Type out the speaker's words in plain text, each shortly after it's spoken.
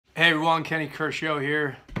Hey everyone, Kenny Curcio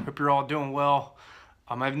here. Hope you're all doing well.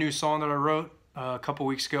 I have a new song that I wrote a couple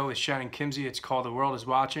weeks ago with Shannon and Kimzey. It's called The World Is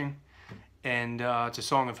Watching. And it's a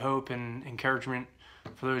song of hope and encouragement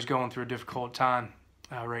for those going through a difficult time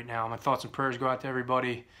right now. My thoughts and prayers go out to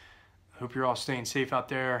everybody. I hope you're all staying safe out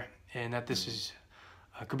there and that this is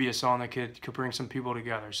could be a song that could bring some people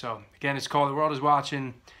together. So again, it's called The World Is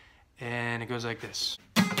Watching, and it goes like this.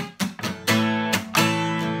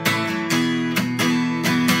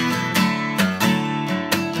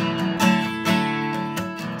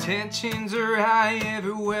 Tensions are high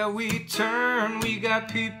everywhere we turn. We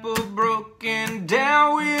got people broken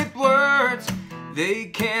down with words. They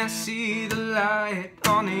can't see the light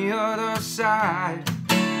on the other side.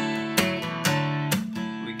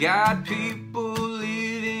 We got people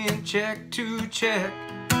living check to check,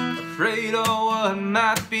 afraid of what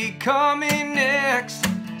might be coming next.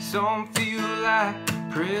 Some feel like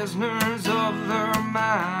prisoners of their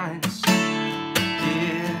minds.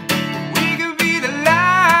 Yeah.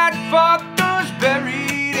 For those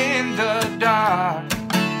buried in the dark,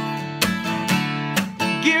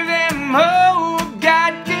 give them hope,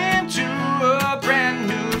 guide them to a brand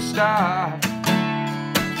new start.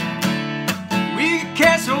 We can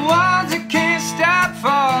catch the ones that can't stop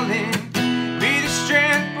falling, be the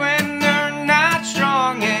strength when they're not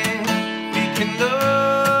strong, and we can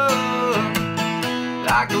look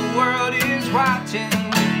like the world is watching,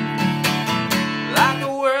 like the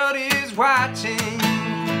world is watching.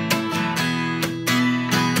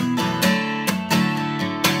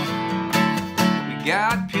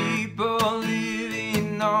 Got people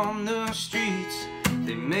living on the streets.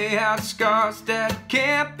 They may have scars that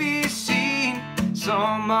can't be seen.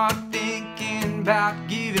 Some are thinking about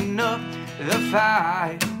giving up the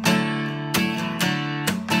fight.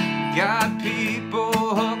 Got people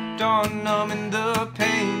hooked on numbing the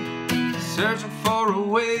pain, searching for a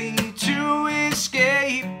way to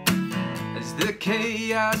escape as the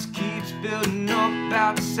chaos keeps building up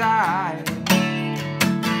outside.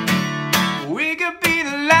 We could be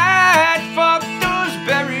the light for those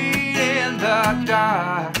buried in the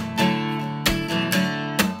dark.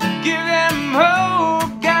 Give them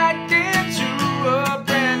hope, guide them to a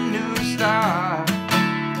brand new start.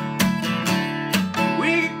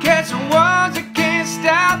 We can catch the ones that can't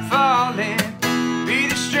stop falling, be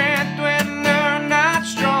the strength when they're not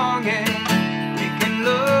strong, and we can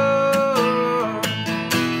look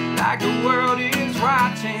like the world is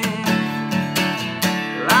watching.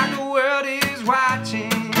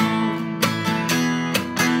 Watching.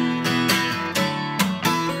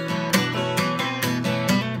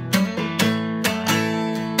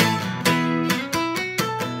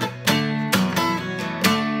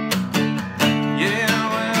 Yeah,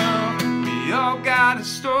 well, we all got a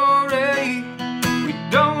story. We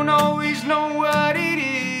don't always know what it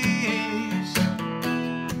is.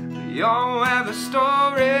 We all have a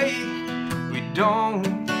story. We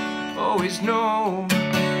don't always know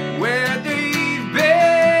where they've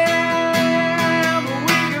been, but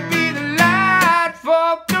we could be the light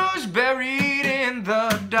for those buried in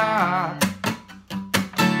the dark.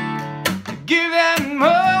 Give them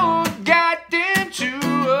hope, guide them to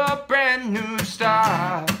a brand new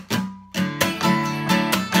start.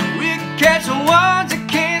 We can catch the ones that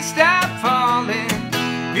can't stop falling,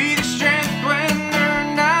 be the strength when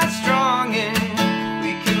they're not strong, and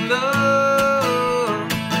we can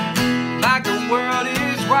love like the world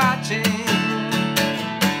is watching,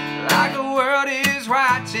 like the world is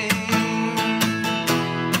watching,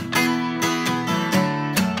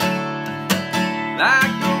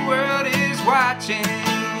 like the world is watching.